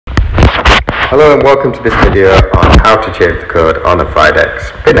Hello and welcome to this video on how to change the code on a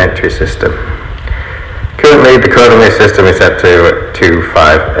Videx pin entry system. Currently the code on this system is set to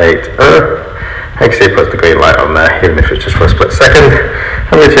 2580. Actually it puts the green light on there even if it's just for a split second.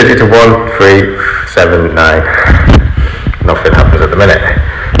 I'm going to change it to 1379. Nothing happens at the minute.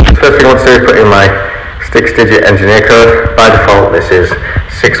 The first thing I want to do is put in my 6-digit engineer code. By default this is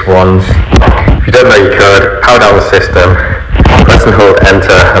 6 ones. If you don't know your code, power down the system, press and hold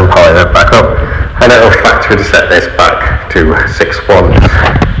enter and power it back up, and it will factory reset this back to 6 ones.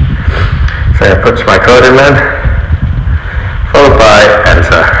 So I punch my code in then, followed by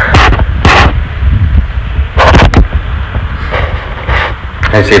enter.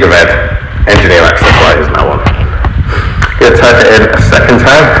 And you see the red engineer access light is now on. I'm going to type it in a second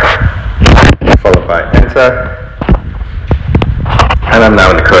time, followed by enter, and I'm now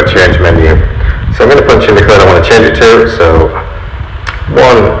in the code change menu. So I'm going to punch in the code I want to change it to, so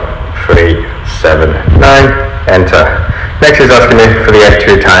 1379, enter. Next is asking me for the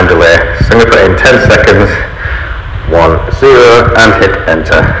entry time delay, so I'm going to put in 10 seconds, 10, and hit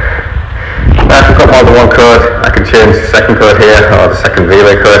enter. Now if I've got more than one code, I can change the second code here, or the second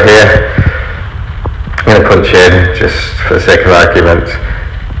relay code here. I'm going to punch in, just for the sake of argument,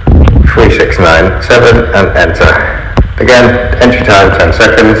 3697 and enter. Again, entry time 10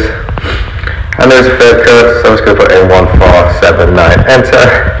 seconds. And there's a third code, so I'm just going to put in 1479, enter,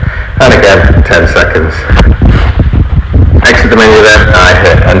 and again 10 seconds. Exit the menu then, I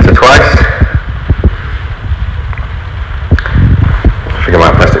hit enter twice. I think I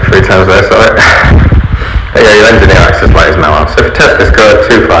might have pressed it 3 times there, sorry. There you go, your engineer access light is now on. So if you test this code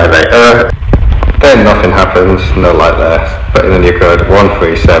 2580, then nothing happens, no light there. Put in the new code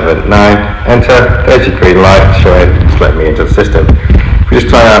 1379, enter, there's your green light showing it's letting me into the system. We just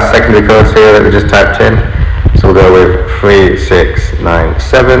try our secondary codes here that we just typed in. So we'll go with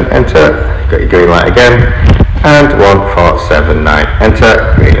 3697, enter, got your green light again, and 1479,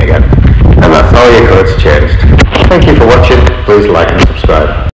 enter, green again. And that's all your codes changed. Thank you for watching, please like and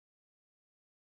subscribe.